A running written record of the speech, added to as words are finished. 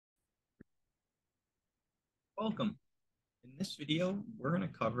Welcome. In this video, we're going to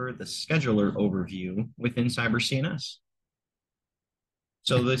cover the scheduler overview within CyberCNS.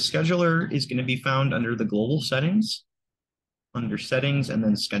 So the scheduler is going to be found under the global settings, under settings, and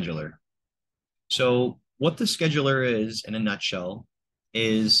then scheduler. So what the scheduler is in a nutshell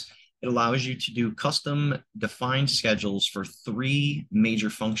is it allows you to do custom defined schedules for three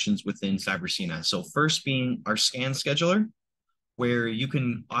major functions within CyberCNS. So first being our scan scheduler, where you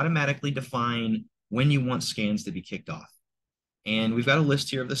can automatically define when you want scans to be kicked off. And we've got a list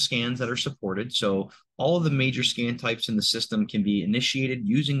here of the scans that are supported. So all of the major scan types in the system can be initiated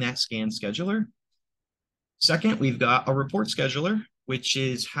using that scan scheduler. Second, we've got a report scheduler, which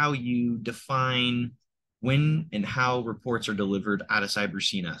is how you define when and how reports are delivered out of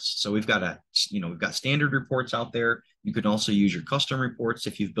CyberCNS. So we've got standard reports out there. You can also use your custom reports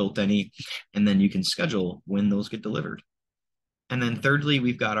if you've built any, and then you can schedule when those get delivered. And then thirdly,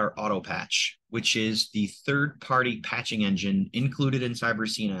 we've got our auto patch, which is the third-party patching engine included in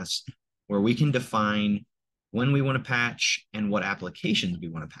CyberCNS, where we can define when we want to patch and what applications we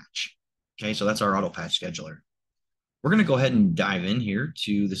want to patch. Okay, so that's our auto patch scheduler. We're going to go ahead and dive in here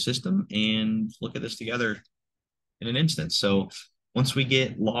to the system and look at this together in an instance. So once we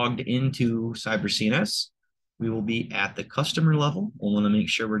get logged into CyberCNS, we will be at the customer level. We'll want to make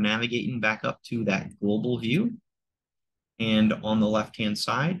sure we're navigating back up to that global view. And on the left-hand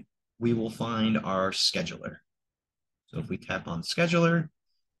side, we will find our scheduler. So if we tap on scheduler,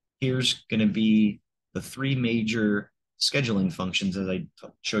 here's going to be the three major scheduling functions as I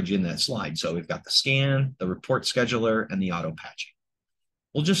showed you in that slide. So we've got the scan, the report scheduler, and the auto patching.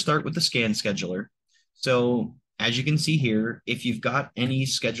 We'll just start with the scan scheduler. So as you can see here, if you've got any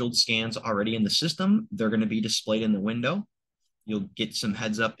scheduled scans already in the system, they're going to be displayed in the window. You'll get some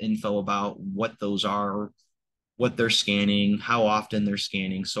heads up info about what those are, what they're scanning, how often they're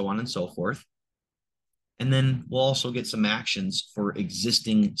scanning, so on and so forth. And then we'll also get some actions for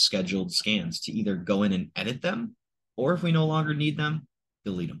existing scheduled scans to either go in and edit them, or if we no longer need them,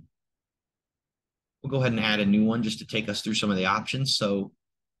 delete them. We'll go ahead and add a new one just to take us through some of the options. So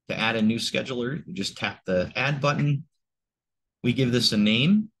to add a new scheduler, you just tap the add button. We give this a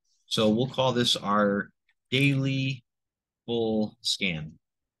name. So we'll call this our daily full scan.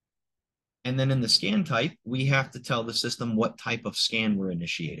 And then in the scan type, we have to tell the system what type of scan we're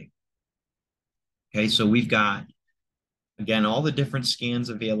initiating. Okay, so we've got, again, all the different scans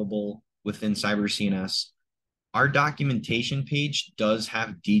available within CyberCNS. Our documentation page does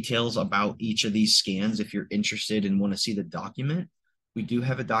have details about each of these scans. If you're interested and want to see the document, we do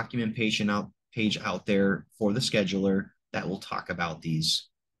have a documentation page out there for the scheduler that will talk about these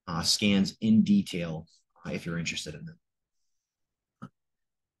scans in detail if you're interested in them.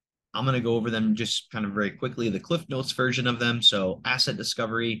 I'm going to go over them just kind of very quickly, the Cliff Notes version of them. So asset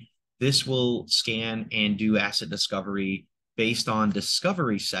discovery, this will scan and do asset discovery based on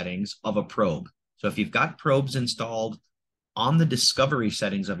discovery settings of a probe. So if you've got probes installed on the discovery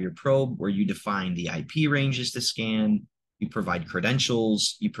settings of your probe, where you define the IP ranges to scan, you provide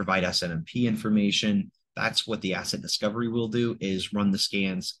credentials, you provide SNMP information, that's what the asset discovery will do, is run the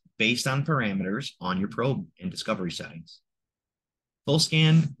scans based on parameters on your probe and discovery settings. Full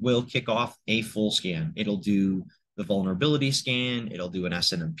scan will kick off a full scan. It'll do the vulnerability scan, it'll do an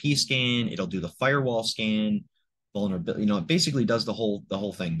SNMP scan, it'll do the firewall scan, vulnerability, it basically does the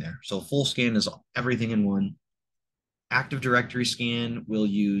whole thing there. So full scan is everything in one. Active Directory scan will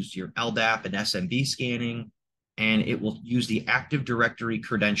use your LDAP and SMB scanning, and it will use the Active Directory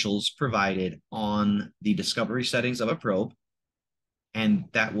credentials provided on the discovery settings of a probe, and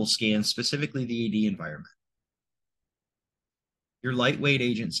that will scan specifically the AD environment. Your lightweight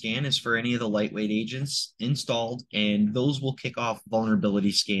agent scan is for any of the lightweight agents installed, and those will kick off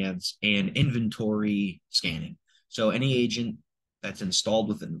vulnerability scans and inventory scanning. So any agent that's installed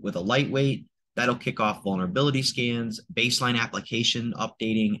with a lightweight, that'll kick off vulnerability scans, baseline application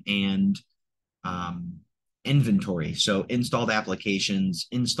updating, and inventory. So installed applications,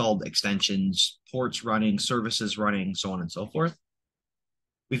 installed extensions, ports running, services running, so on and so forth.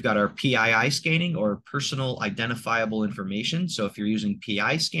 We've got our PII scanning, or personal identifiable information. So if you're using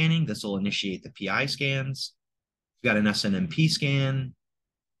PI scanning, this will initiate the PI scans. We've got an SNMP scan.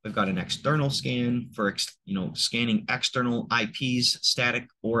 We've got an external scan for scanning external IPs, static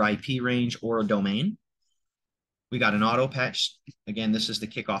or IP range, or a domain. We got an auto patch. Again, this is to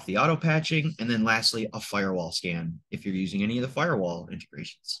kick off the auto patching. And then lastly, a firewall scan if you're using any of the firewall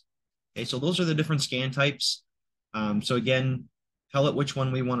integrations. Okay, so those are the different scan types. So again, tell it which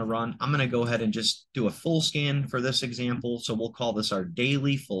one we want to run. I'm going to go ahead and just do a full scan for this example. So we'll call this our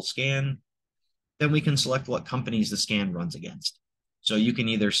daily full scan. Then we can select what companies the scan runs against. So you can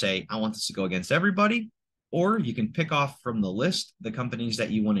either say, I want this to go against everybody, or you can pick off from the list the companies that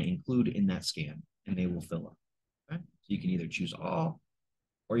you want to include in that scan, and they will fill up. Okay? So you can either choose all,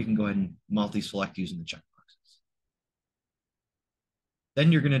 or you can go ahead and multi-select using the checkboxes.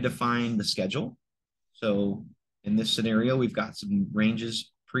 Then you're going to define the schedule. So in this scenario, we've got some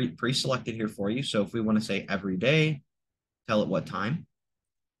ranges pre-selected here for you. So if we want to say every day, tell it what time.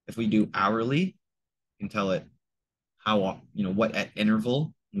 If we do hourly, you can tell it how, what at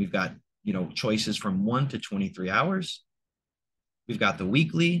interval. We've got, choices from 1 to 23 hours. We've got the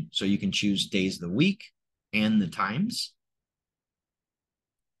weekly, so you can choose days of the week and the times.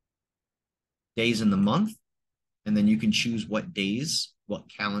 Days in the month, and then you can choose what days, what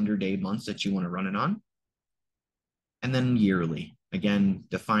calendar day months that you want to run it on. And then yearly, again,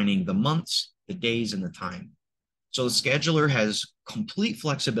 defining the months, the days, and the time. So the scheduler has complete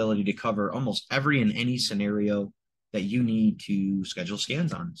flexibility to cover almost every and any scenario that you need to schedule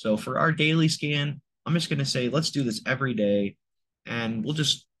scans on. So for our daily scan, I'm just going to say, let's do this every day, and we'll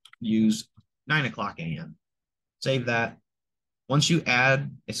just use 9 o'clock a.m. Save that. Once you add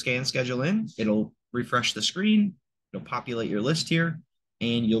a scan schedule in, it'll refresh the screen, it'll populate your list here,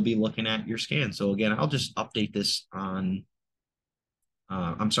 and you'll be looking at your scan. So again, I'll just update this on,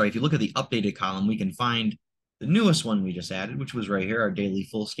 I'm sorry, if you look at the updated column, we can find the newest one we just added, which was right here, our daily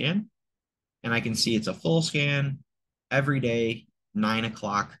full scan. And I can see it's a full scan every day, 9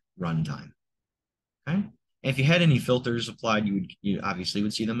 o'clock runtime. Okay. And if you had any filters applied, you obviously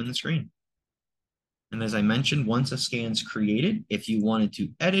would see them in the screen. And as I mentioned, once a scan's created, if you wanted to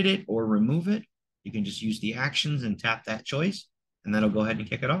edit it or remove it, you can just use the actions and tap that choice, and that'll go ahead and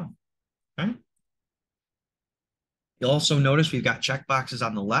kick it off. Okay. You'll also notice we've got checkboxes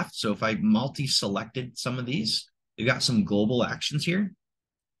on the left. So if I multi-selected some of these, you've got some global actions here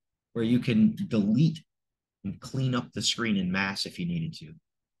where you can delete and clean up the screen in mass if you needed to.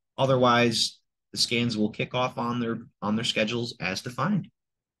 Otherwise, the scans will kick off on their schedules as defined.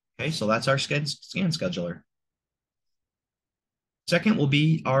 Okay, so that's our scan scheduler. Second will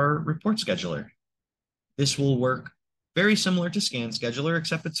be our report scheduler. This will work very similar to scan scheduler,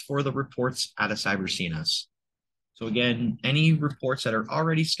 except it's for the reports out of CyberCNS. So again, any reports that are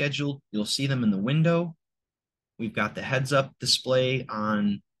already scheduled, you'll see them in the window. We've got the heads up display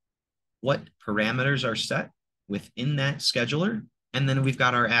on what parameters are set within that scheduler. And then we've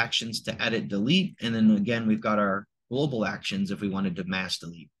got our actions to edit, delete. And then again, we've got our global actions if we wanted to mass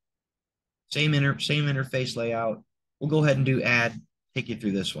delete. Same interface layout. We'll go ahead and do add, take you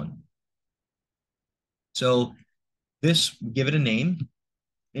through this one. So this, give it a name.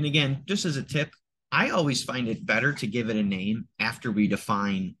 And again, just as a tip, I always find it better to give it a name after we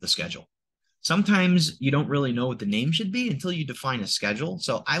define the schedule. Sometimes you don't really know what the name should be until you define a schedule.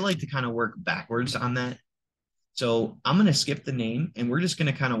 So I like to kind of work backwards on that. So I'm going to skip the name, and we're just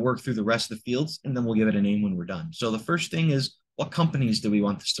going to kind of work through the rest of the fields, and then we'll give it a name when we're done. So the first thing is, what companies do we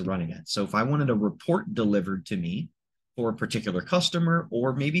want this to run against? So if I wanted a report delivered to me for a particular customer,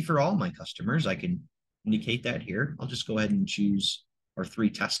 or maybe for all my customers, I can indicate that here. I'll just go ahead and choose our 3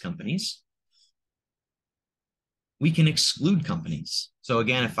 test companies. We can exclude companies. So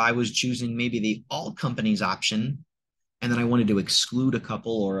again, if I was choosing maybe the all companies option, and then I wanted to exclude a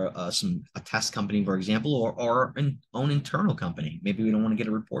couple or a test company, for example, or an own internal company, maybe we don't want to get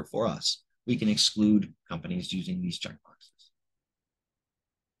a report for us, we can exclude companies using these checkboxes.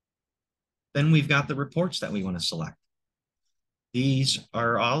 Then we've got the reports that we want to select. These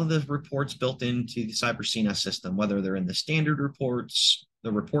are all of the reports built into the CyberCNS system, whether they're in the standard reports,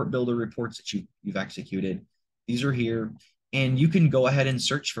 the report builder reports that you've executed. These are here, and you can go ahead and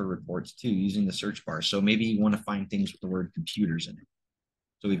search for reports too using the search bar. So maybe you want to find things with the word computers in it.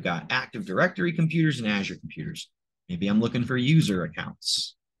 So we've got Active Directory computers and Azure computers. Maybe I'm looking for user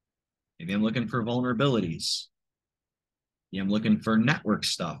accounts. Maybe I'm looking for vulnerabilities. Maybe I'm looking for network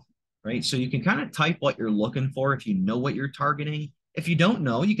stuff, right? So you can kind of type what you're looking for if you know what you're targeting. If you don't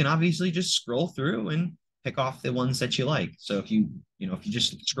know, you can obviously just scroll through and pick off the ones that you like. So if you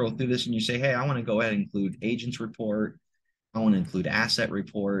just scroll through this and you say, hey, I want to go ahead and include agents report, I want to include asset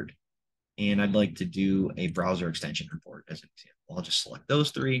report, and I'd like to do a browser extension report as an example. I'll just select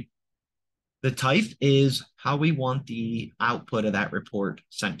those 3. The type is how we want the output of that report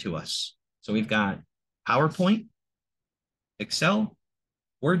sent to us. So we've got PowerPoint, Excel,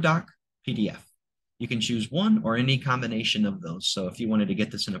 Word doc, PDF. You can choose one or any combination of those. So if you wanted to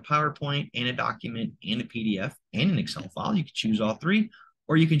get this in a PowerPoint and a document and a PDF and an Excel file, you could choose all 3,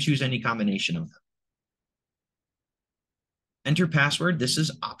 or you can choose any combination of them. Enter password. This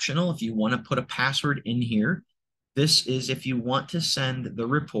is optional. If you want to put a password in here, this is if you want to send the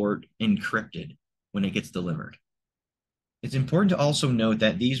report encrypted when it gets delivered. It's important to also note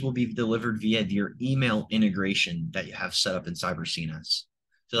that these will be delivered via your email integration that you have set up in CyberCNS.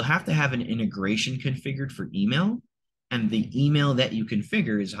 So you'll have to have an integration configured for email, and the email that you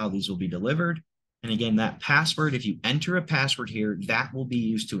configure is how these will be delivered. And again, that password, if you enter a password here, that will be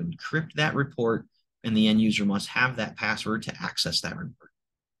used to encrypt that report, and the end user must have that password to access that report.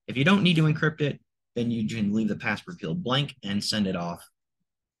 If you don't need to encrypt it, then you can leave the password field blank and send it off.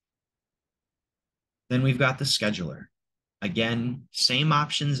 Then we've got the scheduler. Again, same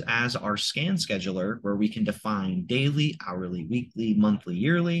options as our scan scheduler, where we can define daily, hourly, weekly, monthly,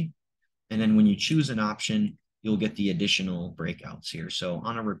 yearly. And then when you choose an option, you'll get the additional breakouts here. So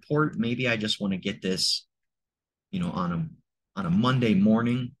on a report, maybe I just want to get this, on a Monday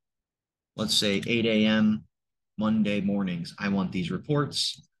morning, let's say 8 a.m. Monday mornings, I want these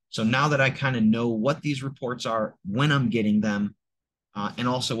reports. So now that I kind of know what these reports are, when I'm getting them, and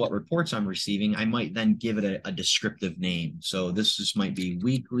also what reports I'm receiving, I might then give it a descriptive name. So this just might be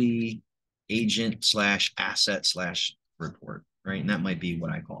weekly agent / asset / report, right? And that might be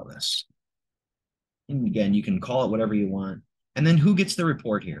what I call this. And again, you can call it whatever you want. And then who gets the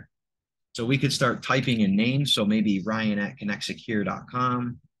report here? So we could start typing in names. So maybe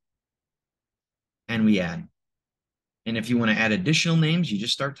Ryan@connectsecure.com, and we add. And if you want to add additional names, you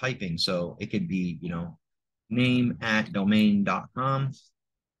just start typing. So it could be, name@domain.com.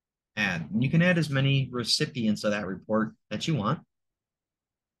 Add. And you can add as many recipients of that report that you want.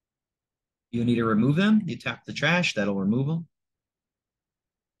 You need to remove them. You tap the trash, that'll remove them.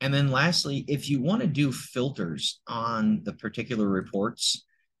 And then lastly, if you want to do filters on the particular reports,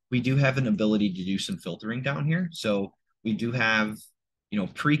 we do have an ability to do some filtering down here. So we do have,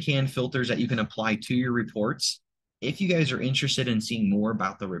 pre-canned filters that you can apply to your reports. If you guys are interested in seeing more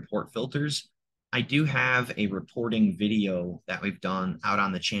about the report filters, I do have a reporting video that we've done out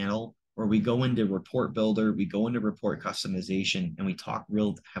on the channel where we go into report builder, we go into report customization, and we talk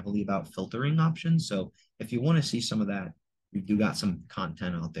real heavily about filtering options. So if you want to see some of that, we do got some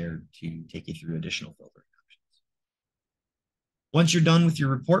content out there to take you through additional filtering options. Once you're done with your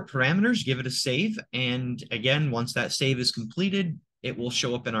report parameters, give it a save. And again, once that save is completed, it will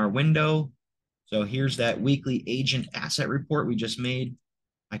show up in our window. So here's that weekly agent asset report we just made.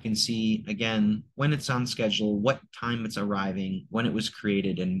 I can see, again, when it's on schedule, what time it's arriving, when it was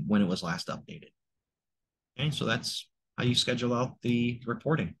created, and when it was last updated. Okay, so that's how you schedule out the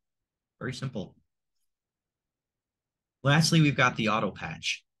reporting. Very simple. Lastly, we've got the auto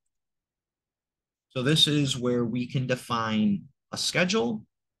patch. So this is where we can define a schedule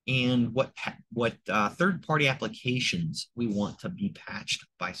and what third-party applications we want to be patched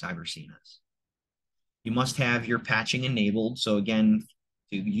by CyberCNS. You must have your patching enabled. So again,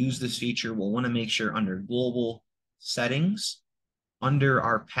 to use this feature, we'll want to make sure under global settings, under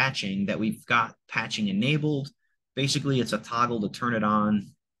our patching, that we've got patching enabled. Basically, it's a toggle to turn it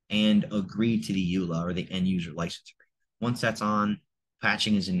on and agree to the EULA, or the end user license agreement. Once that's on,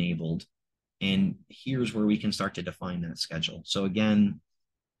 patching is enabled. And here's where we can start to define that schedule. So again,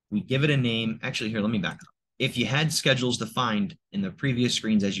 we give it a name. Actually, here, let me back up. If you had schedules defined in the previous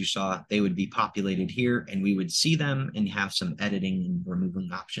screens, as you saw, they would be populated here, and we would see them and have some editing and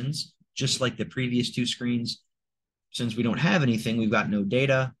removing options, just like the previous two screens. Since we don't have anything, we've got no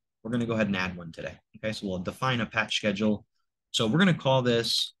data, we're going to go ahead and add one today. Okay, so we'll define a patch schedule. So we're going to call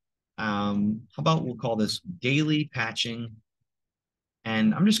this, how about we'll call this daily patching.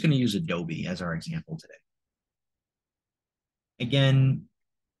 And I'm just going to use Adobe as our example today. Again,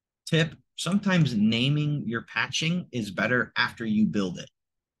 tip, sometimes naming your patching is better after you build it,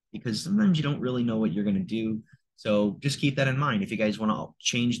 because sometimes you don't really know what you're going to do. So just keep that in mind. If you guys want to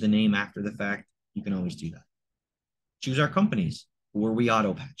change the name after the fact, you can always do that. Choose our companies. Who are we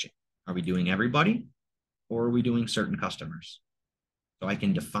auto patching? Are we doing everybody, or are we doing certain customers? So I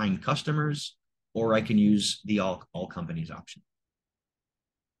can define customers, or I can use the all companies option.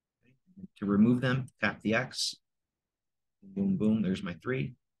 To remove them, tap the X. Boom, boom, there's my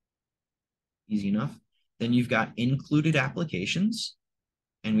 3. Easy enough. Then you've got included applications,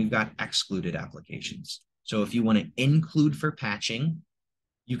 and we've got excluded applications. So if you want to include for patching,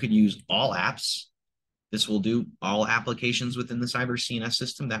 you could use all apps. This will do all applications within the CyberCNS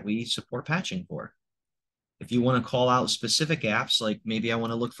system that we support patching for. If you want to call out specific apps, like maybe I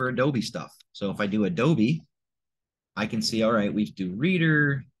want to look for Adobe stuff. So if I do Adobe, I can see, all right, we do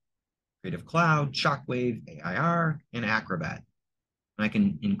Reader, Creative Cloud, Shockwave, AIR, and Acrobat. And I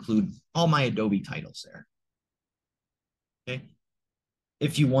can include all my Adobe titles there. Okay.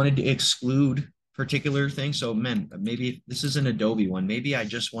 If you wanted to exclude particular things, so maybe this is an Adobe one, maybe I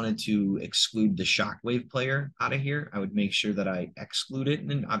just wanted to exclude the Shockwave player out of here, I would make sure that I exclude it, and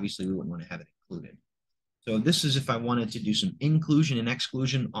then obviously we wouldn't want to have it included. So this is if I wanted to do some inclusion and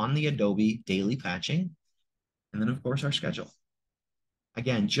exclusion on the Adobe daily patching. And then of course our schedule.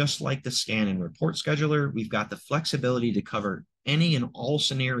 Again, just like the scan and report scheduler, we've got the flexibility to cover any and all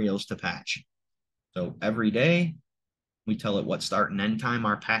scenarios to patch. So every day, we tell it what start and end time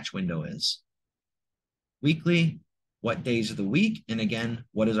our patch window is. Weekly, what days of the week, and again,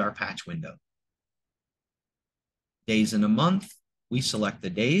 what is our patch window? Days in a month, we select the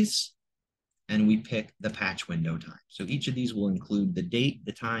days and we pick the patch window time. So each of these will include the date,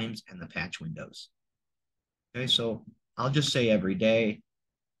 the times, and the patch windows. Okay, so I'll just say every day,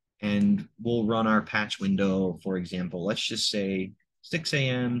 and we'll run our patch window, for example, let's just say 6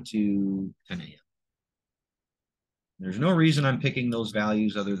 a.m. to 10 a.m. There's no reason I'm picking those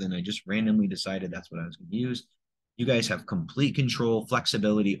values other than I just randomly decided that's what I was going to use. You guys have complete control,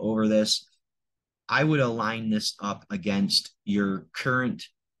 flexibility over this. I would align this up against your current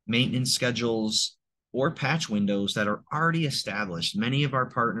maintenance schedules or patch windows that are already established. Many of our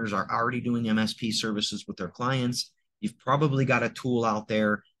partners are already doing MSP services with their clients. You've probably got a tool out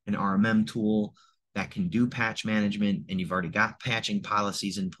there, an RMM tool that can do patch management, and you've already got patching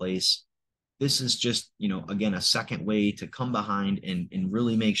policies in place. This is just, again, a second way to come behind and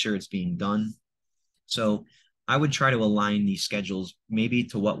really make sure it's being done. So I would try to align these schedules maybe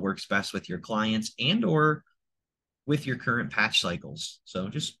to what works best with your clients and or with your current patch cycles. So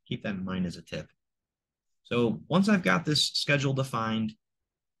just keep that in mind as a tip. So once I've got this schedule defined,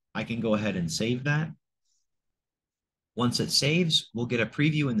 I can go ahead and save that. Once it saves, we'll get a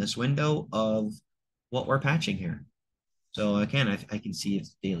preview in this window of what we're patching here. So again, I can see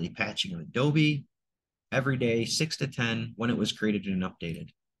it's daily patching of Adobe every day, 6 to 10, when it was created and updated.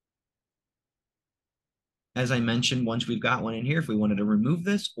 As I mentioned, once we've got one in here, if we wanted to remove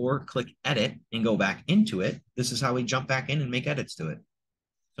this or click edit and go back into it, this is how we jump back in and make edits to it.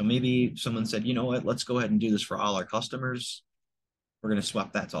 So maybe someone said, you know what, let's go ahead and do this for all our customers. We're going to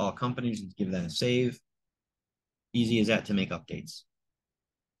swap that to all companies and give that a save. Easy as that to make updates.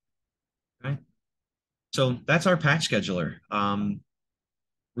 Okay. So that's our patch scheduler.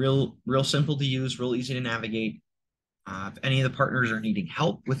 Real simple to use, real easy to navigate. If any of the partners are needing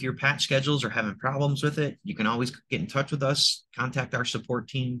help with your patch schedules or having problems with it, you can always get in touch with us, contact our support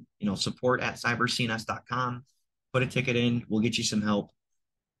team, support@cybercns.com, put a ticket in, we'll get you some help.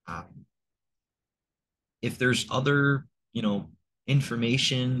 If there's other,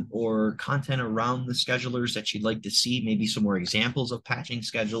 information or content around the schedulers that you'd like to see, maybe some more examples of patching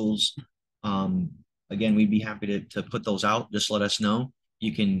schedules, again, we'd be happy to put those out. Just let us know.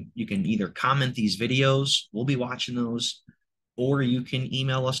 You can either comment these videos, we'll be watching those, or you can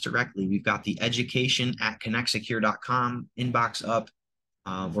email us directly. We've got the education@connectsecure.com inbox up.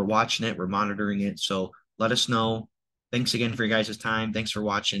 We're watching it, we're monitoring it. So let us know. Thanks again for your guys' time. Thanks for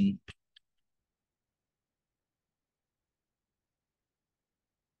watching.